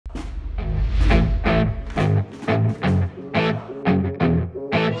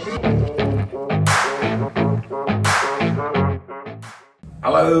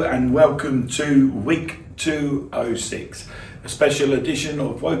Hello and welcome to week 206, a special edition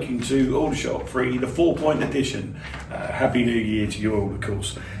of Woking to Aldershot Free, the 4-point edition. Happy New Year to you all, of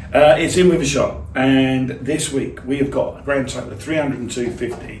course. It's in with a shot, and this week we have got a grand total of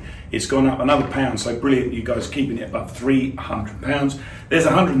 302.50. It's gone up another pound, so brilliant, you guys keeping it above £300. There's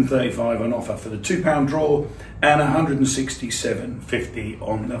 135 on offer for the £2 draw and 167.50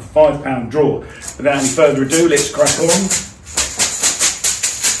 on the £5 draw. Without any further ado, let's crack on.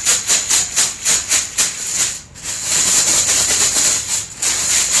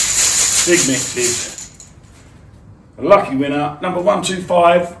 Big mixes. A lucky winner, number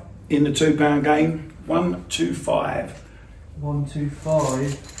 125 in the £2 game. 125. 125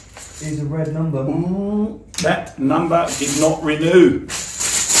 is a red number. Ooh, that number did not renew.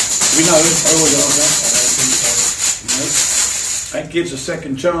 We know, I always ask that. That gives a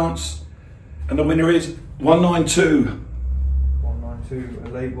second chance. And the winner is 192. 192, a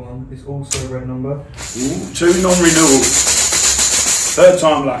late one, is also a red number. Ooh, 2 non-renewals. Third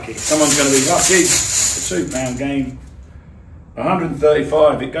time lucky. Someone's going to be lucky. The £2 game.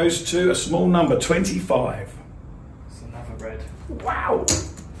 135. It goes to a small number, 25. It's another red. Wow.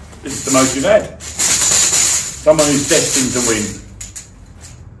 This is the most you've had. Someone who's destined to win.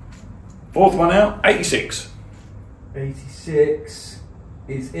 Fourth one out, 86. 86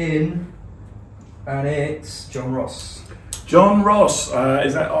 is in, and it's John Ross. John Ross.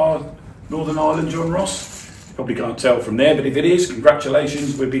 Is that our Northern Ireland John Ross? Probably can't tell from there, but if it is,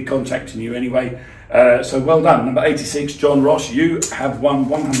 congratulations. We'll be contacting you anyway. So well done. Number 86, John Ross. You have won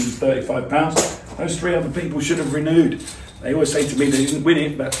 £135. Those 3 other people should have renewed. They always say to me they didn't win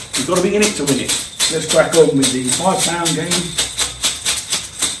it, but you've got to be in it to win it. Let's crack on with the £5 game.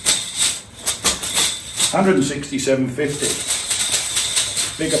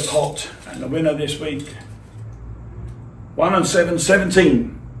 167.50. Bigger pot. And the winner this week, 1 and 7,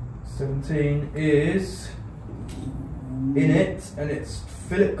 17. 17 is in it, and it's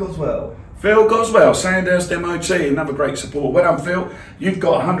Philip Goswell. Phil Goswell, Sandhurst MOT, another great support. Well done, Phil. You've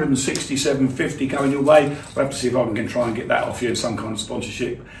got 167.50 going your way. We'll have to see if I can try and get that off you in some kind of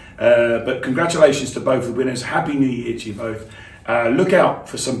sponsorship. But congratulations to both the winners. Happy New Year to you both. Look out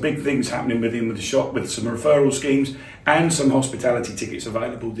for some big things happening within the shop with some referral schemes and some hospitality tickets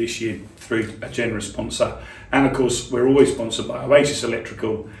available this year through a generous sponsor. And of course, we're always sponsored by Oasis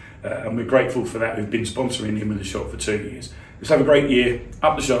Electrical, and we're grateful for that, who've been sponsoring him in the shop for 2 years. Let's have a great year.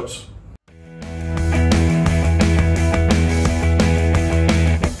 Up the shots.